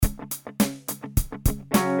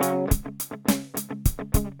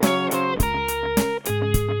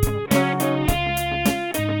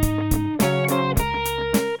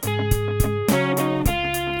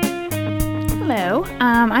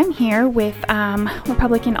I'm here with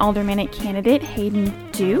Republican aldermanic candidate Hayden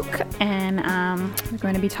Duke, and we're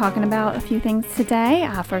going to be talking about a few things today.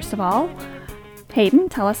 First of all, Hayden,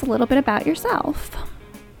 tell us a little bit about yourself.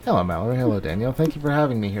 Hello, Mallory. Hello, Danielle. Thank you for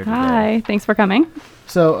having me here today. Hi, thanks for coming.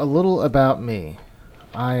 So, a little about me.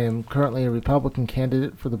 I am currently a Republican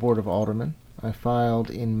candidate for the Board of Aldermen. I filed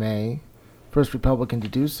in May, first Republican to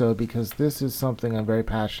do so because this is something I'm very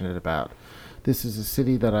passionate about. This is a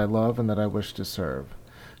city that I love and that I wish to serve.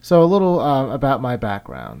 So a little about my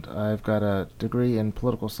background. I've got a degree in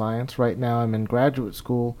political science. Right now I'm in graduate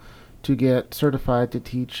school to get certified to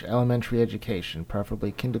teach elementary education,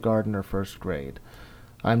 preferably kindergarten or first grade.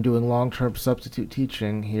 I'm doing long-term substitute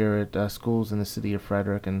teaching here at schools in the city of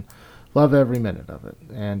Frederick and love every minute of it.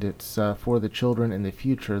 And it's for the children in the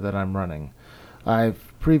future that I'm running.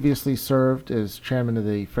 I've previously served as chairman of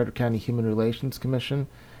the Frederick County Human Relations Commission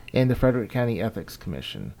and the Frederick County Ethics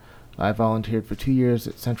Commission. I volunteered for 2 years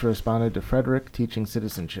at Centro Hispano de Frederick teaching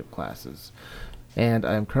citizenship classes. And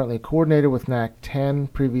I'm currently a coordinator with NAC 10,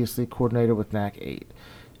 previously coordinator with NAC 8.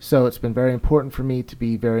 So it's been very important for me to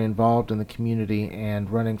be very involved in the community, and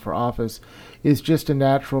running for office is just a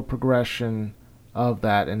natural progression of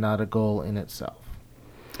that and not a goal in itself.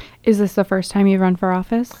 Is this the first time you've run for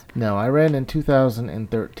office? No, I ran in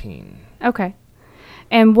 2013. Okay.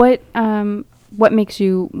 And what makes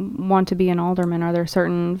you want to be an alderman? Are there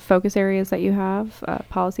certain focus areas that you have,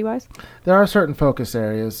 policy-wise? There are certain focus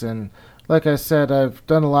areas, and like I said, I've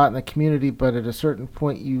done a lot in the community, but at a certain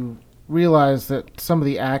point you realize that some of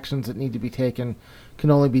the actions that need to be taken can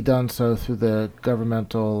only be done so through the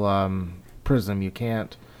governmental prism. You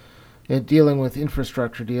can't. Dealing with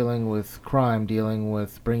infrastructure, dealing with crime, dealing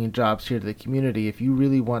with bringing jobs here to the community, if you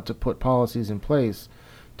really want to put policies in place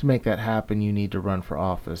to make that happen, you need to run for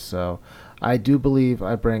office. So I do believe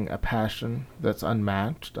I bring a passion that's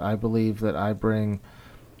unmatched. I believe that I bring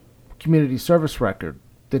community service record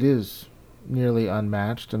that is nearly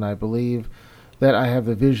unmatched, and I believe that I have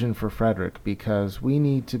the vision for Frederick, because we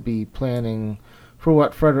need to be planning for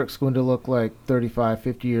what Frederick's going to look like 35,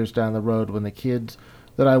 50 years down the road when the kids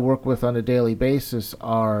that I work with on a daily basis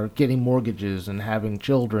are getting mortgages and having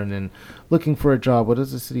children and looking for a job. What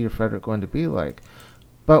is the city of Frederick going to be like?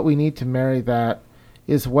 But we need to marry that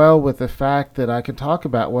as well with the fact that I can talk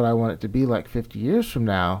about what I want it to be like 50 years from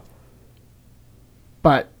now.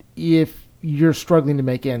 But if you're struggling to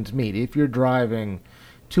make ends meet, if you're driving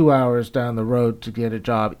 2 hours down the road to get a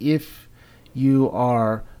job, if you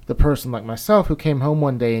are the person like myself who came home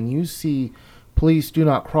one day and you see police do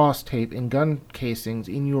not cross tape in gun casings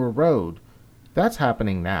in your road, that's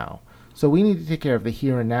happening now. So we need to take care of the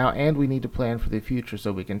here and now, and we need to plan for the future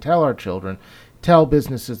so we can tell our children, tell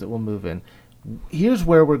businesses that will move in, here's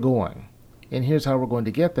where we're going, and here's how we're going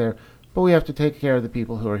to get there, but we have to take care of the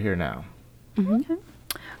people who are here now. Mm-hmm. Okay.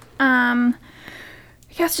 I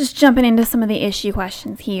guess just jumping into some of the issue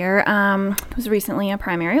questions here. It was recently a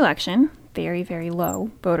primary election, very, very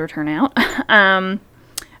low voter turnout.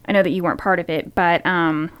 I know that you weren't part of it, but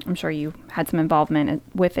I'm sure you had some involvement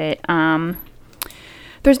with it.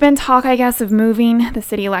 There's been talk, I guess, of moving the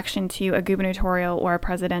city election to a gubernatorial or a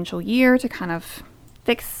presidential year to kind of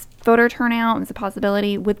fix voter turnout as a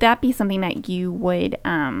possibility. Would that be something that you would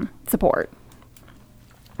support?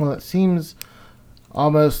 Well, it seems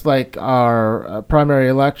almost like our primary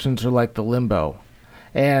elections are like the limbo,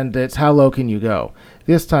 and it's how low can you go.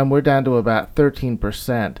 This time we're down to about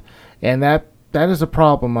 13%, and that is a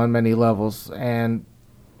problem on many levels. And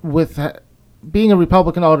with being a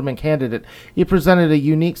Republican alderman candidate, it presented a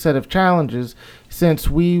unique set of challenges since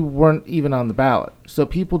we weren't even on the ballot. So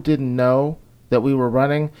people didn't know that we were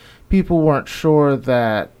running. People weren't sure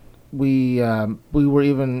that there were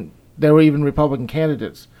even Republican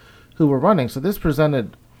candidates who were running. So this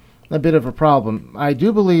presented a bit of a problem. I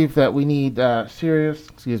do believe that we need serious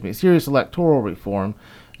electoral reform,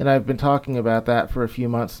 and I've been talking about that for a few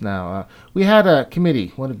months now. We had a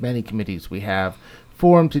committee, one of many committees we have,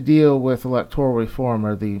 formed to deal with electoral reform,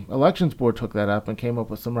 or the Elections Board took that up and came up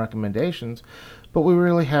with some recommendations, but we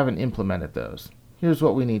really haven't implemented those. Here's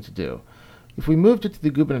what we need to do. If we moved it to the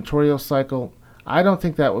gubernatorial cycle, I don't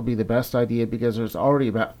think that would be the best idea, because there's already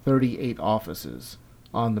about 38 offices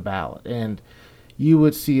on the ballot, and you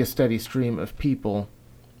would see a steady stream of people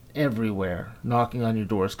everywhere knocking on your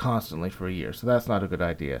doors constantly for a year. So that's not a good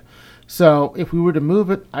idea. So if we were to move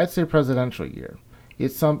it, I'd say presidential year.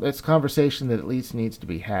 It's conversation that at least needs to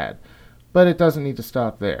be had, but it doesn't need to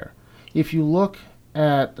stop there. If you look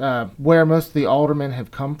at where most of the aldermen have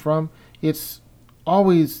come from, it's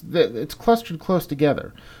clustered close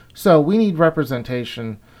together. So we need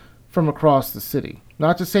representation from across the city.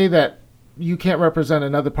 Not to say that you can't represent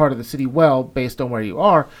another part of the city well based on where you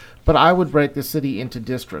are, but I would break the city into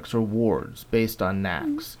districts or wards based on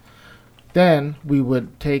NACs. Then we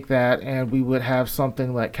would take that and we would have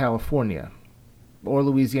something like California or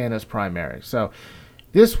Louisiana's primary. So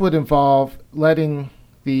this would involve letting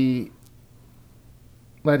the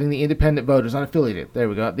independent voters, unaffiliated, there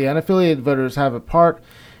we go, the unaffiliated voters have a part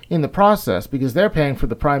in the process because they're paying for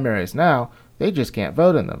the primaries now. They just can't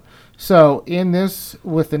vote in them. So in this,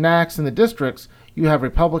 with the NACs and the districts, you have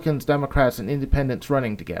Republicans, Democrats, and independents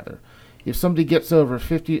running together. If somebody gets over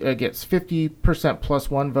 50%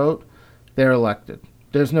 plus one vote, they're elected.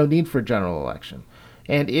 There's no need for a general election.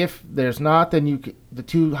 And if there's not, then the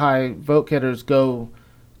two high vote getters go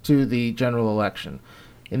to the general election.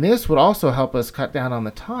 And this would also help us cut down on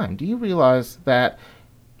the time. Do you realize that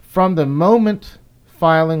from the moment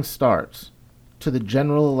filing starts to the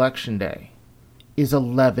general election day is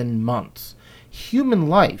 11 months? Human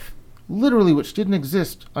life, literally, which didn't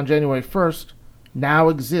exist on January 1st, now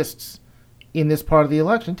exists in this part of the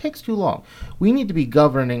election. It takes too long. We need to be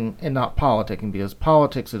governing and not politicking, because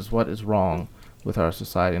politics is what is wrong with our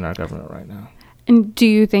society and our government right now. And do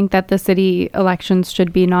you think that the city elections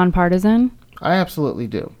should be nonpartisan? I absolutely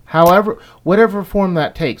do. However, whatever form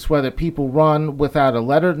that takes, whether people run without a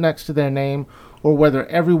letter next to their name or whether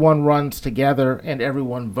everyone runs together and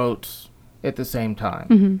everyone votes at the same time.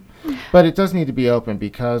 Mm-hmm. But it does need to be open,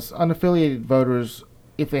 because unaffiliated voters,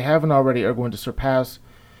 if they haven't already, are going to surpass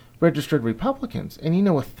registered Republicans.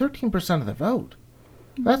 And with 13% of the vote,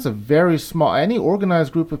 that's a very small, any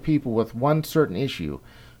organized group of people with one certain issue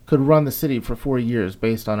could run the city for 4 years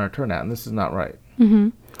based on our turnout, and this is not right. Mm-hmm.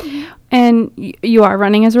 And you are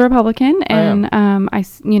running as a Republican, and I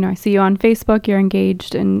see you on Facebook. You're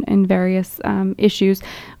engaged in various issues.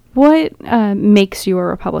 What makes you a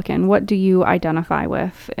Republican? What do you identify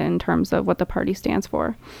with in terms of what the party stands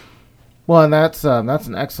for? Well, and that's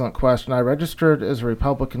an excellent question. I registered as a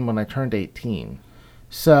Republican when I turned 18.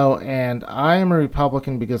 So, and I am a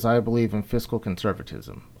Republican because I believe in fiscal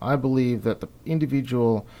conservatism. I believe that the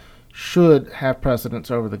individual should have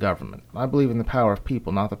precedence over the government. I believe in the power of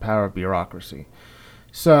people, not the power of bureaucracy.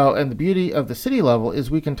 So, and the beauty of the city level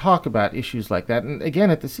is we can talk about issues like that. And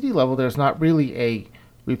again, at the city level, there's not really a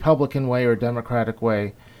Republican way or a Democratic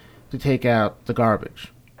way to take out the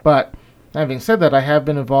garbage. But having said that, I have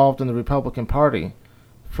been involved in the Republican Party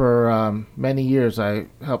for many years. I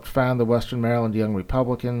helped found the Western Maryland Young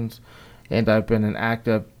Republicans, and I've been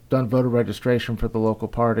done voter registration for the local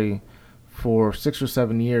party for 6 or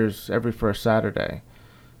 7 years every first Saturday.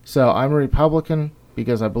 So I'm a Republican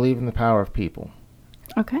because I believe in the power of people.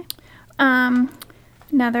 Okay.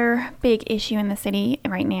 Another big issue in the city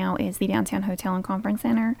right now is the Downtown Hotel and Conference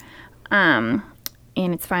Center. And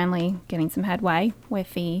it's finally getting some headway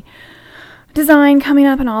with the design coming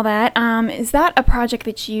up and all that. Is that a project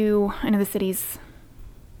that I know the city's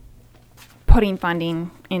putting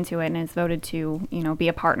funding into it and has voted to, be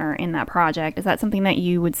a partner in that project. Is that something that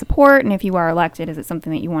you would support? And if you are elected, is it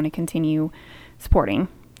something that you want to continue supporting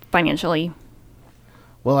financially?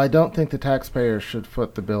 Well, I don't think the taxpayers should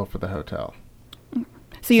foot the bill for the hotel.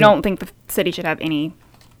 So you don't think the city should have any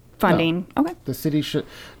funding? No. Okay.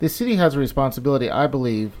 The city has a responsibility, I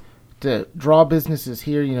believe, to draw businesses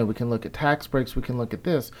here. We can look at tax breaks, we can look at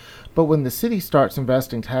this. But when the city starts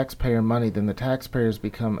investing taxpayer money, then the taxpayers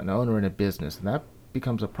become an owner in a business. And that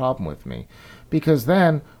becomes a problem with me. Because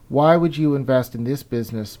then, why would you invest in this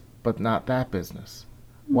business but not that business?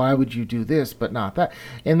 Why would you do this but not that?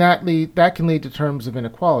 And that can lead to terms of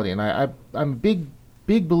inequality. And I'm a big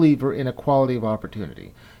believer in equality of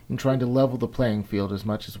opportunity, in trying to level the playing field as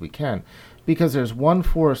much as we can. Because there's one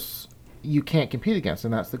force you can't compete against,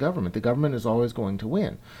 and that's the government. The government is always going to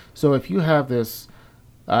win. So if you have this,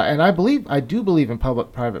 and I do believe in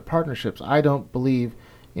public-private partnerships. I don't believe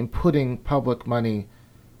in putting public money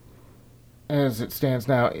as it stands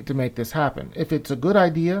now to make this happen. If it's a good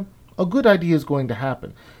idea is going to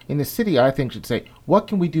happen. In the city, I think, should say, what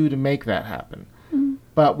can we do to make that happen? Mm-hmm.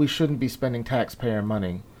 But we shouldn't be spending taxpayer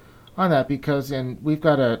money on that, because we've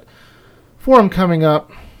got a forum coming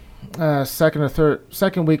up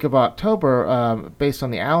second week of October, based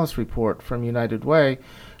on the Alice report from United Way,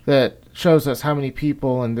 that shows us how many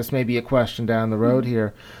people, and this may be a question down the road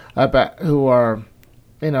here, about who are,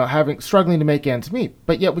 struggling to make ends meet,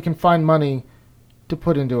 but yet we can find money to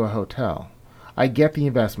put into a hotel. I get the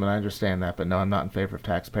investment, I understand that, but no, I'm not in favor of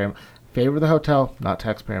taxpayer. Favor of the hotel, not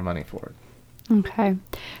taxpayer money for it. Okay.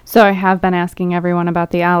 So I have been asking everyone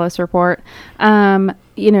about the Alice report.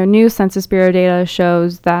 New Census Bureau data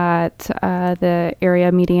shows that the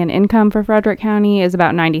area median income for Frederick County is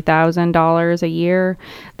about $90,000 a year.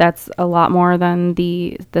 That's a lot more than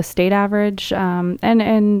the state average.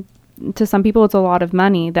 And to some people, it's a lot of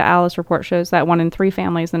money. The Alice report shows that 1 in 3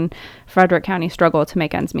 families in Frederick County struggle to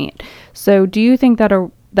make ends meet. So do you think that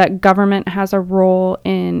that government has a role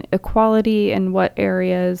in equality, and what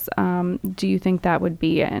areas do you think that would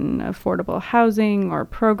be in affordable housing or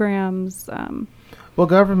programs? Well,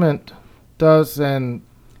 government does, and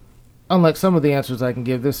unlike some of the answers I can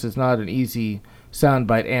give, this is not an easy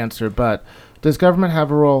soundbite answer, but does government have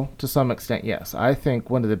a role? To some extent, yes. I think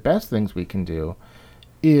one of the best things we can do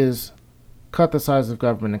is cut the size of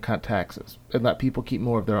government and cut taxes and let people keep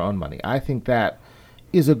more of their own money. I think that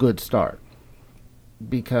is a good start,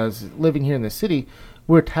 because living here in the city,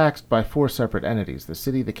 we're taxed by 4 separate entities: the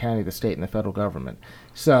city, the county, the state, and the federal government.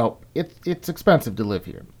 So it's expensive to live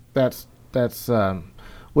here. That's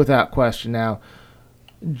without question. Now,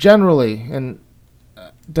 generally, and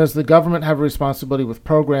does the government have a responsibility with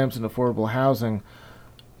programs and affordable housing?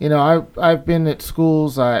 I've been at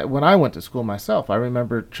schools. When I went to school myself, I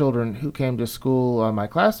remember children who came to school, my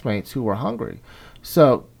classmates, who were hungry.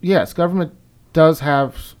 So yes, government does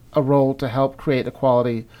have a role to help create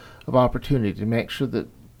equality of opportunity, to make sure that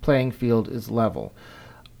playing field is level.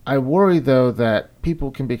 I worry, though, that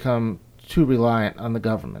people can become too reliant on the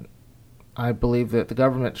government. I believe that the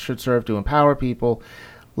government should serve to empower people,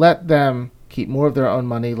 let them keep more of their own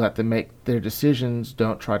money, let them make their decisions,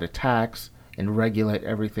 don't try to tax and regulate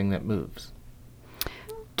everything that moves.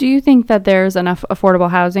 Do you think that there's enough affordable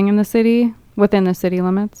housing in the city, within the city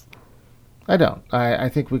limits? I don't. I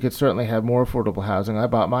think we could certainly have more affordable housing. I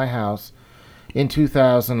bought my house in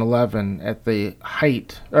 2011 at the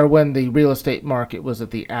height, or when the real estate market was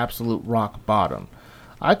at the absolute rock bottom.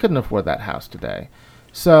 I couldn't afford that house today.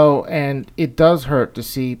 So, and it does hurt to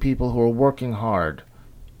see people who are working hard,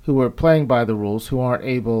 who are playing by the rules, who aren't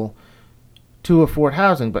able to afford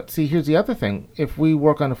housing. But see, here's the other thing. If we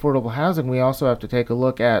work on affordable housing, we also have to take a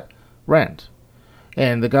look at rent.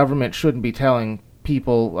 And the government shouldn't be telling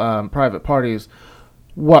people, private parties,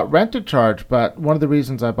 what rent to charge. But one of the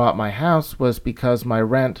reasons I bought my house was because my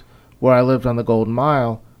rent where I lived on the Golden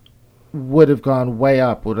Mile would have gone way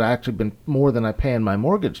up, would have actually been more than I pay in my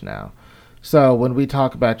mortgage now. So when we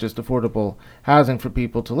talk about just affordable housing for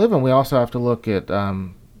people to live in, we also have to look at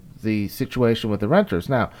the situation with the renters.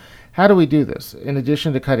 Now, how do we do this? In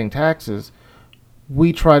addition to cutting taxes,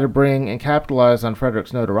 we try to bring and capitalize on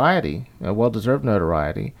Frederick's notoriety, well-deserved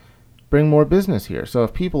notoriety, bring more business here. So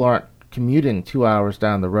if people aren't commuting 2 hours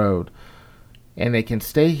down the road, and they can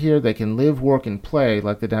stay here, they can live, work, and play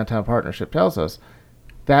like the Downtown Partnership tells us,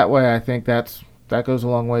 that way I think that goes a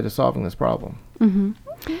long way to solving this problem. Mm-hmm.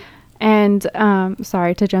 And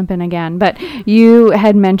sorry to jump in again, but you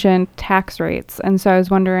had mentioned tax rates. And so I was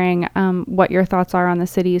wondering what your thoughts are on the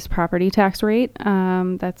city's property tax rate.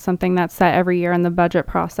 That's something that's set every year in the budget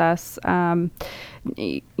process.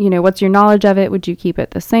 What's your knowledge of it? Would you keep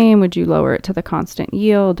it the same? Would you lower it to the constant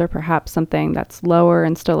yield, or perhaps something that's lower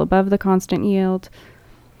and still above the constant yield?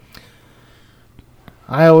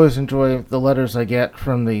 I always enjoy the letters I get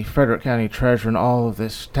from the Frederick County Treasurer and all of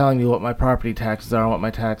this, telling me what my property taxes are, what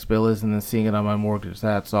my tax bill is, and then seeing it on my mortgage.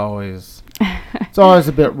 That's always, it's always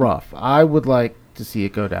a bit rough. I would like to see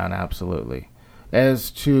it go down, absolutely.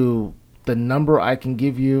 As to the number I can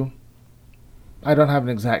give you, I don't have an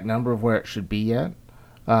exact number of where it should be yet,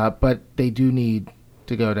 but they do need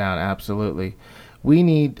to go down, absolutely. We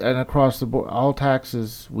need, and across the board, all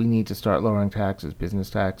taxes, we need to start lowering taxes,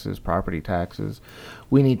 business taxes, property taxes.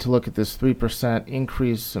 We need to look at this 3%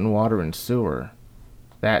 increase in water and sewer.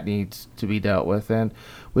 That needs to be dealt with. And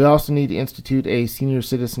we also need to institute a senior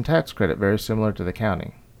citizen tax credit, very similar to the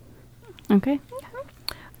county. Okay.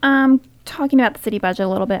 Talking about the city budget a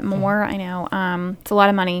little bit more, I know it's a lot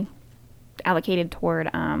of money allocated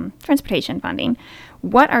toward transportation funding.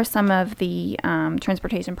 What are some of the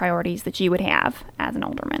transportation priorities that you would have as an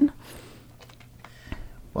alderman?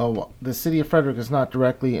 Well, the city of Frederick is not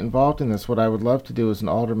directly involved in this. What I would love to do as an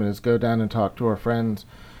alderman is go down and talk to our friends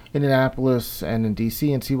in Annapolis and in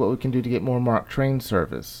D.C. and see what we can do to get more MARC train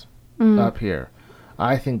service up here.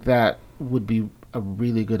 I think that would be a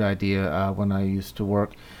really good idea. When I used to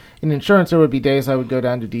work in insurance, there would be days I would go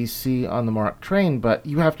down to D.C. on the MARC train, but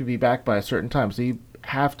you have to be back by a certain time, so you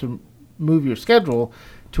have to move your schedule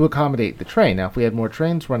to accommodate the train. Now, if we had more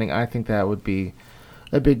trains running, I think that would be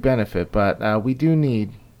a big benefit, but we do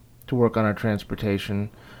need to work on our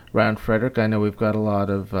transportation around Frederick. I know we've got a lot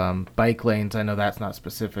of bike lanes. I know that's not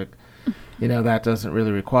specific. That doesn't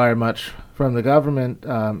really require much from the government,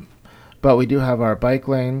 but we do have our bike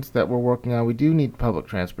lanes that we're working on. We do need public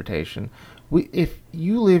transportation. If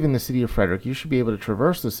you live in the city of Frederick, you should be able to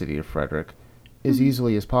traverse the city of Frederick as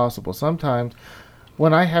easily as possible. Sometimes,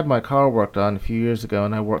 when I had my car worked on a few years ago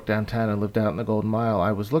and I worked downtown and lived out in the Golden Mile,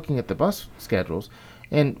 I was looking at the bus schedules,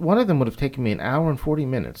 and one of them would have taken me an hour and 40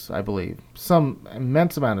 minutes, I believe, some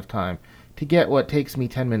immense amount of time, to get what takes me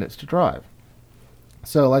 10 minutes to drive.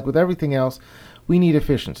 So, like with everything else, we need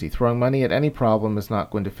efficiency. Throwing money at any problem is not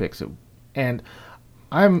going to fix it. And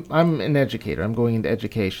I'm an educator. I'm going into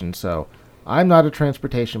education, so I'm not a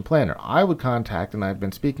transportation planner. I would contact, and I've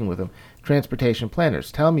been speaking with them, transportation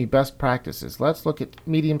planners. Tell me best practices. Let's look at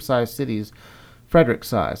medium-sized cities, Frederick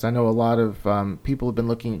size. I know a lot of people have been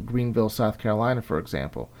looking at Greenville, South Carolina, for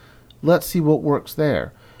example. Let's see what works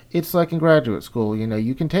there. It's like in graduate school,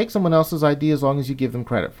 you can take someone else's idea as long as you give them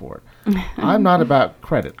credit for it. I'm not about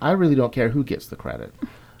credit. I really don't care who gets the credit.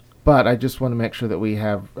 But I just want to make sure that we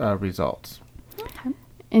have results. Okay.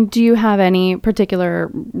 And do you have any particular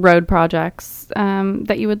road projects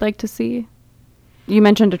that you would like to see? You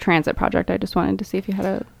mentioned a transit project. I just wanted to see if you had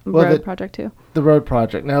a road project too. The road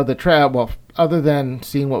project. Now, other than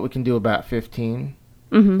seeing what we can do about 15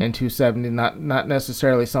 and 270, not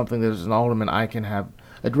necessarily something that as an alderman I can have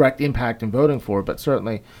a direct impact in voting for, but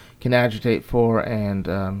certainly can agitate for and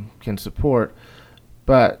can support.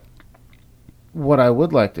 But what I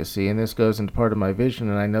would like to see, and this goes into part of my vision,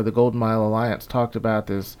 and I know the Golden Mile Alliance talked about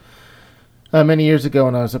this many years ago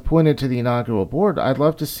when I was appointed to the inaugural board, I'd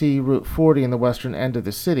love to see Route 40 in the western end of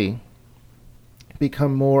the city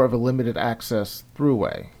become more of a limited access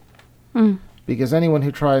throughway. Because anyone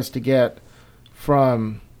who tries to get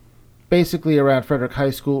from basically around Frederick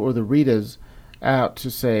High School or the Ritas out to,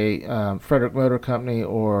 say, Frederick Motor Company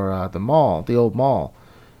or the mall, the old mall,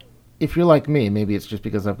 if you're like me, maybe it's just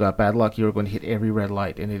because I've got bad luck, you're going to hit every red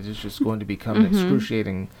light, and it is just going to become an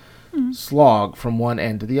excruciating slog from one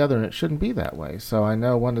end to the other, and it shouldn't be that way. So I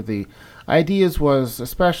know one of the ideas was,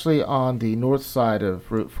 especially on the north side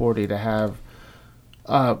of Route 40, to have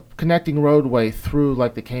connecting roadway through,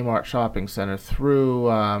 like the Kmart shopping center, through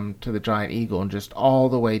to the Giant Eagle, and just all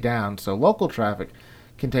the way down. So local traffic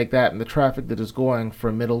can take that, and the traffic that is going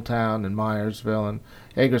from Middletown and Myersville and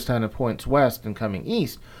Hagerstown and points west and coming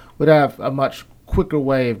east would have a much quicker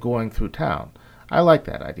way of going through town. I like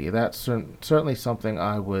that idea. That's certainly something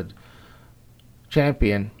I would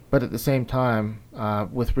champion, but at the same time,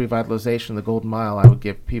 with revitalization of the Golden Mile, I would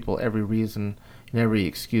give people every reason and every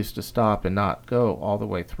excuse to stop and not go all the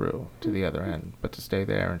way through to the other end, but to stay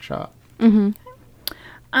there and shop.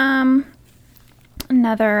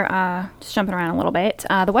 Another, just jumping around a little bit,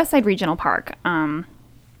 the West Side Regional Park.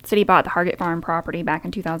 City bought the Hargett Farm property back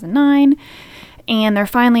in 2009, and they're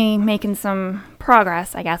finally making some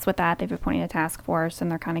progress, I guess, with that. They've appointed a task force, and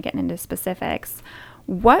they're kind of getting into specifics.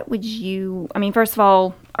 What would first of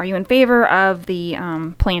all, are you in favor of the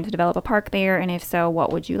plan to develop a park there? And if so,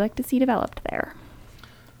 what would you like to see developed there?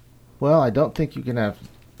 Well, I don't think you can have...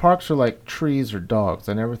 Parks are like trees or dogs.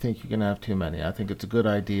 I never think you can have too many. I think it's a good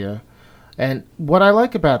idea. And what I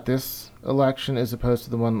like about this election, as opposed to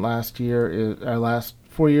the one last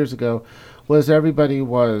 4 years ago, was everybody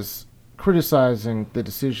was criticizing the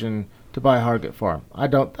decision to buy Hargett Farm. I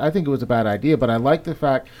think it was a bad idea, but I like the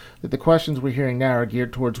fact that the questions we're hearing now are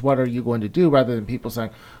geared towards what are you going to do, rather than people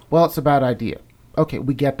saying, well, it's a bad idea. Okay,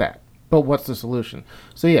 we get that, but what's the solution?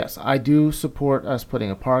 So yes, I do support us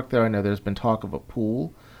putting a park there. I know there's been talk of a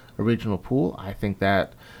regional pool. I think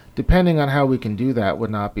that, depending on how we can do that,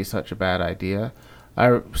 would not be such a bad idea.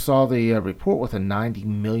 I saw the report with a $90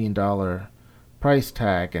 million price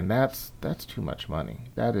tag, and that's too much money.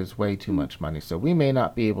 That is way too much money. So we may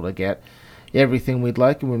not be able to get everything we'd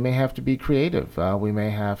like, and we may have to be creative. We may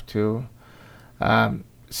have to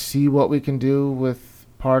see what we can do with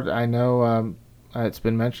part. I know it's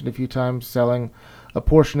been mentioned a few times, selling a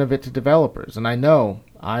portion of it to developers, and I know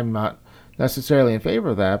I'm not necessarily in favor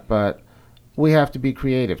of that, but we have to be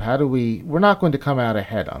creative. We're not going to come out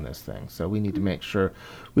ahead on this thing, so we need to make sure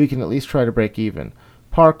we can at least try to break even.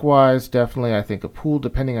 Park-wise, definitely, I think a pool,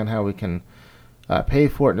 depending on how we can pay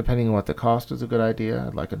for it, and depending on what the cost, is a good idea.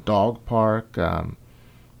 I'd like a dog park,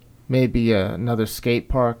 maybe another skate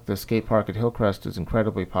park. The skate park at Hillcrest is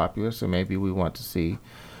incredibly popular, so maybe we want to see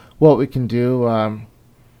what we can do.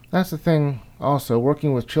 That's the thing also.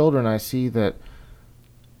 Working with children, I see that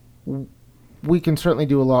we can certainly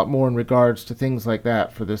do a lot more in regards to things like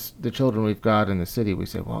that for the children we've got in the city. We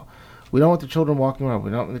say, well, we don't want the children walking around.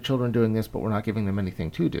 We don't want the children doing this, but we're not giving them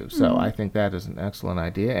anything to do. So I think that is an excellent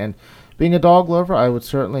idea. And being a dog lover, I would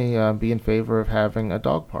certainly be in favor of having a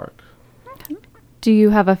dog park. Do you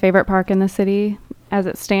have a favorite park in the city as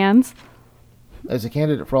it stands? as a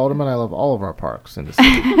candidate for alderman, I love all of our parks in the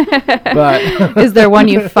city. But is there one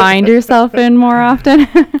you find yourself in more often?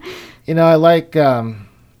 I like, and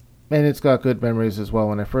it's got good memories as well.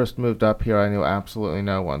 When I first moved up here, I knew absolutely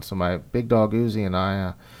no one. So my big dog Uzi and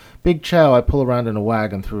I, Big Chow, I pull around in a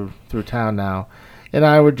wagon through town now. And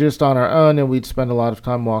I were just on our own, and we'd spend a lot of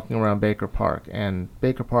time walking around Baker Park. And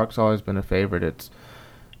Baker Park's always been a favorite.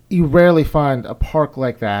 You rarely find a park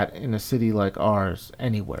like that in a city like ours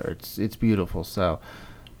anywhere. It's beautiful. So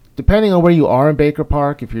depending on where you are in Baker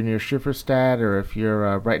Park, if you're near Schifferstadt or if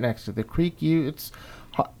you're right next to the creek, you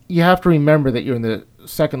have to remember that you're in the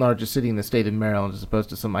second largest city in the state of Maryland as opposed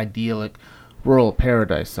to some idyllic rural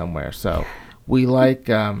paradise somewhere. So we like,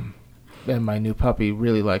 and my new puppy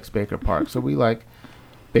really likes Baker Park, so we like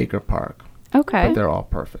Baker Park. Okay. But they're all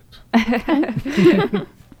perfect.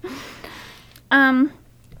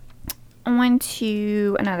 On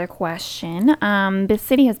to another question. The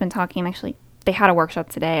city has been talking, actually, they had a workshop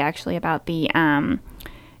today, actually, about the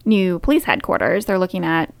new police headquarters. They're looking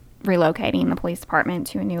at relocating the police department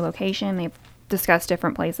to a new location. They've discussed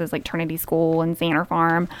different places like Trinity School and Zanner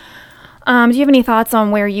Farm. Do you have any thoughts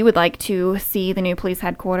on where you would like to see the new police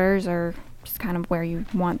headquarters, or just kind of where you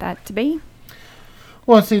want that to be?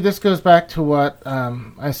 Well, see, this goes back to what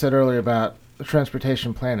I said earlier about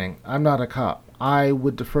transportation planning. I'm not a cop. I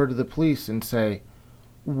would defer to the police and say,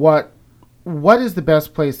 what is the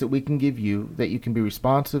best place that we can give you that you can be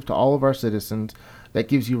responsive to all of our citizens that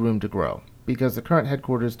gives you room to grow? Because the current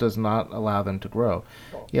headquarters does not allow them to grow.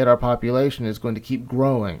 Yet our population is going to keep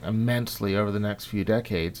growing immensely over the next few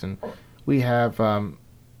decades, and we have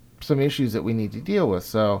some issues that we need to deal with.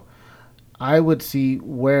 So I would see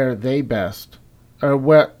where they best, or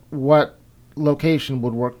what location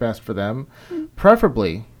would work best for them.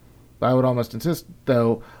 Preferably, I would almost insist,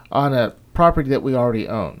 though, on a property that we already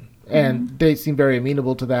own. And they seem very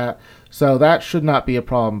amenable to that. So that should not be a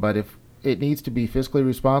problem. But if it needs to be fiscally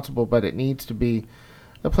responsible, but it needs to be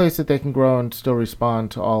a place that they can grow and still respond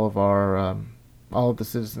to all of the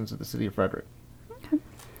citizens of the city of Frederick.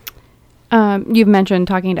 You've mentioned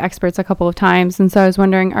talking to experts a couple of times, and so I was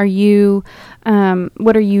wondering, what are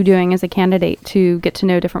you doing as a candidate to get to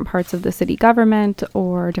know different parts of the city government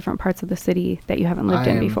or different parts of the city that you haven't lived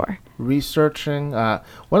in before? Researching.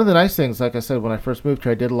 One of the nice things, like I said, when I first moved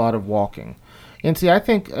here, I did a lot of walking. And see, I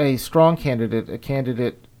think a strong candidate, a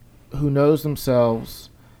candidate who knows themselves,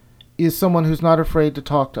 is someone who's not afraid to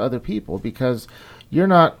talk to other people, because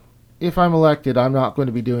if I'm elected, I'm not going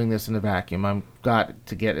to be doing this in a vacuum. I've got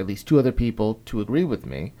to get at least two other people to agree with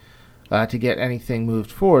me to get anything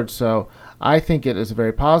moved forward. So I think it is a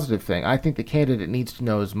very positive thing. I think the candidate needs to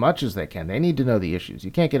know as much as they can. They need to know the issues. You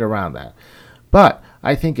can't get around that. But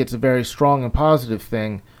I think it's a very strong and positive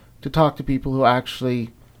thing to talk to people who actually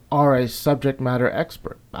are a subject matter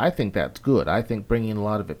expert. I think that's good. I think bringing a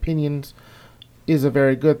lot of opinions is a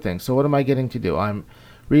very good thing. So what am I getting to do? I'm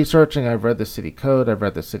researching. I've read the city code. I've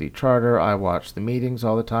read the city charter. I watch the meetings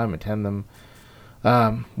all the time, attend them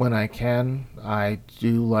when I can. I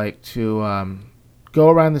do like to go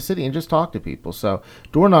around the city and just talk to people. So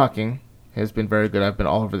door knocking has been very good. I've been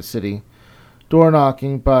all over the city door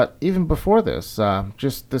knocking. But even before this,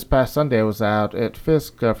 just this past Sunday, I was out at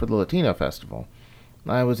Fisk for the Latino Festival.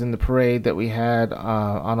 I was in the parade that we had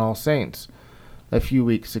on All Saints a few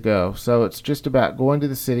weeks ago. So it's just about going to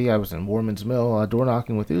the city. I was in Warman's Mill door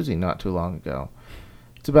knocking with Uzi not too long ago.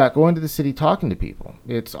 It's about going to the city, talking to people.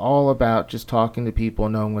 It's all about just talking to people,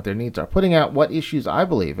 knowing what their needs are, putting out what issues I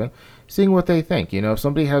believe in, seeing what they think. If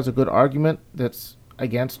somebody has a good argument that's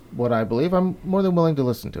against what I believe, I'm more than willing to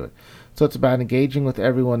listen to it. So it's about engaging with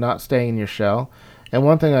everyone, not staying in your shell. And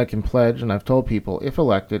one thing I can pledge, and I've told people, if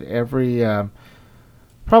elected,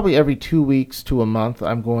 probably every 2 weeks to a month,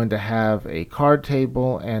 I'm going to have a card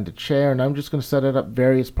table and a chair, and I'm just going to set it up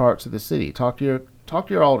various parts of the city. Talk to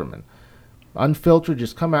your alderman. Unfiltered,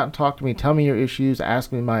 just come out and talk to me. Tell me your issues.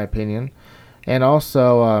 Ask me my opinion. And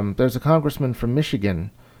also, there's a congressman from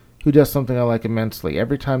Michigan who does something I like immensely.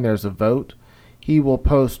 Every time there's a vote, he will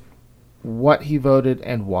post what he voted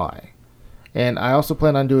and why. And I also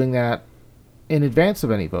plan on doing that in advance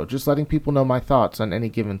of any vote, just letting people know my thoughts on any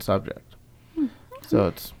given subject. So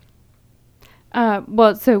it's...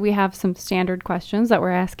 so we have some standard questions that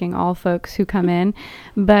we're asking all folks who come in.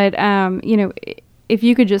 But, if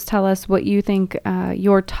you could just tell us what you think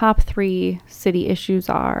your top 3 city issues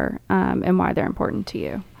are and why they're important to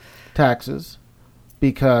you. Taxes,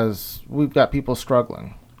 because we've got people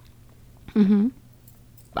struggling. Mm-hmm.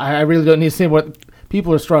 I really don't need to say what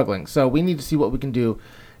people are struggling, so we need to see what we can do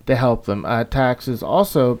to help them. Taxes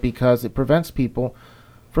also because it prevents people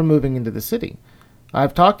from moving into the city.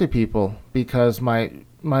 I've talked to people because my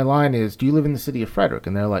my line is, do you live in the city of Frederick?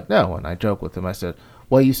 And they're like, no. And I joke with them. I said,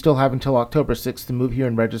 well, you still have until October 6th to move here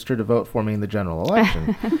and register to vote for me in the general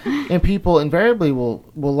election. And people invariably will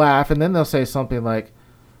laugh, and then they'll say something like,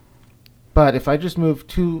 but if I just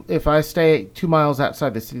if I stay 2 miles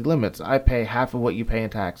outside the city limits, I pay half of what you pay in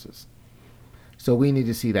taxes. So we need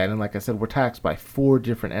to see that. And like I said, we're taxed by 4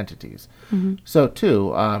 different entities. Mm-hmm. So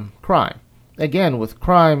too, crime. Again, with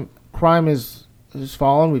crime has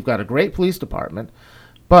fallen. We've got a great police department.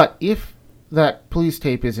 But if that police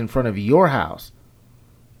tape is in front of your house,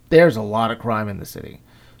 there's a lot of crime in the city.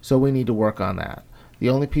 So we need to work on that. The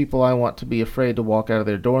only people I want to be afraid to walk out of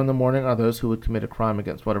their door in the morning are those who would commit a crime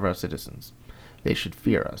against one of our citizens. They should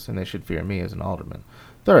fear us, and they should fear me as an alderman.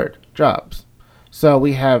 Third, jobs. So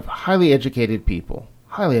we have highly educated people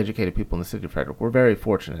in the city of Frederick. We're very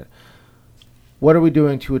fortunate. What are we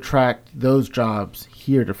doing to attract those jobs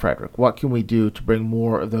here to Frederick? What can we do to bring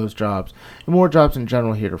more of those jobs, and more jobs in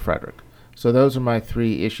general here to Frederick? So those are my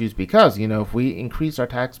 3 issues because, if we increase our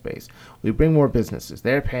tax base, we bring more businesses,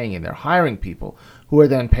 they're paying in, they're hiring people who are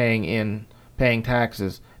then paying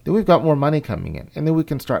taxes, then we've got more money coming in, and then we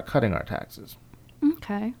can start cutting our taxes.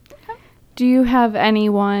 Okay. Do you have any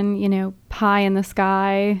one, pie in the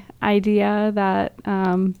sky idea that,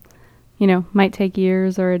 might take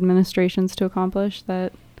years or administrations to accomplish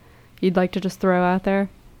that you'd like to just throw out there?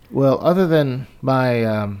 Well, other than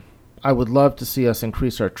my... I would love to see us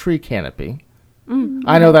increase our tree canopy.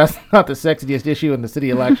 I know that's not the sexiest issue in the city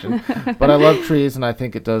election, but I love trees, and I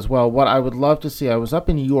think it does well. What I would love to see, I was up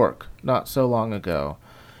in York not so long ago,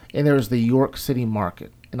 and there was the York City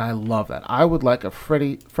Market, and I love that. I would like a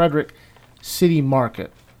Frederick City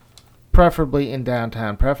Market, preferably in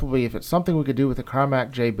downtown, preferably if it's something we could do with the Carmack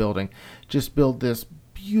J building, just build this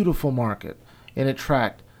beautiful market and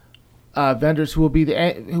attract vendors who will be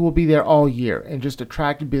there all year and just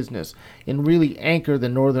attract business and really anchor the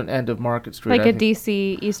northern end of Market Street. Like a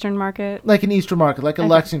DC Eastern Market? Like an Eastern Market, like a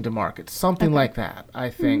Lexington Market, something like that, I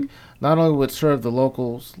think. Not only would serve the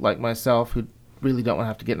locals like myself who really don't want to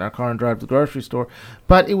have to get in our car and drive to the grocery store,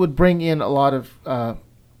 but it would bring in a lot of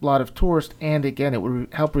tourists, and again, it would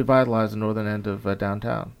help revitalize the northern end of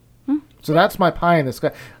downtown. So that's my pie in the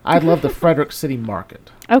sky. I'd love the Frederick City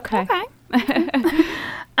Market. Okay.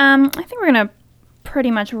 I think we're going to pretty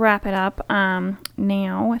much wrap it up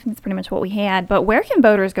now. I think that's pretty much what we had. But where can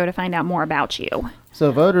voters go to find out more about you?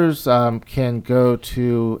 So voters can go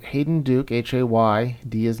to Hayden Duke,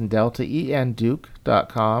 HAYD as in Delta, EN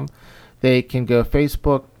Duke.com. They can go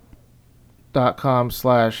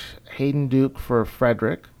Facebook.com/Hayden Duke for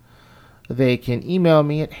Frederick. They can email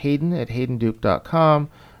me at Hayden@HaydenDuke.com.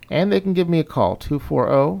 And they can give me a call,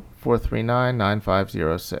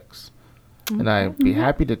 240-439-9506. And I'd be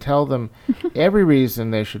happy to tell them every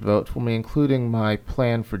reason they should vote for me, including my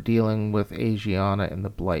plan for dealing with Asiana and the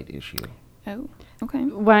blight issue. Oh, okay.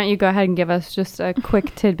 Why don't you go ahead and give us just a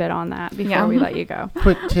quick tidbit on that before we let you go.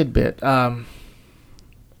 Quick tidbit. I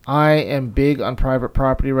am big on private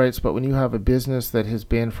property rights, but when you have a business that has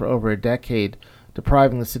been for over a decade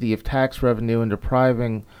depriving the city of tax revenue and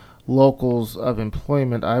depriving locals of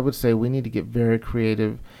employment, I would say we need to get very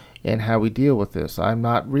creative in how we deal with this. I'm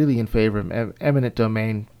not really in favor of eminent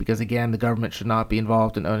domain because, again, the government should not be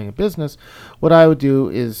involved in owning a business. What I would do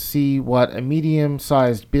is see what a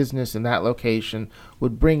medium-sized business in that location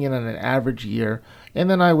would bring in on an average year, and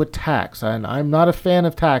then I would tax. And I'm not a fan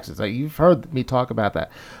of taxes. You've heard me talk about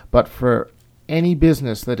that. But for any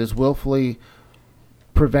business that is willfully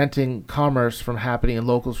preventing commerce from happening and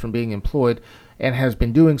locals from being employed, and has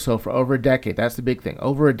been doing so for over a decade, that's the big thing,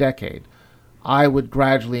 over a decade, I would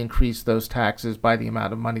gradually increase those taxes by the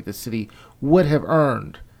amount of money the city would have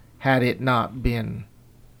earned had it not been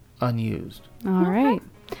unused. All right.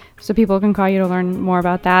 So people can call you to learn more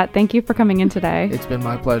about that. Thank you for coming in today. It's been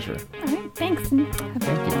my pleasure. All right. Thanks.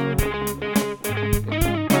 Thank you.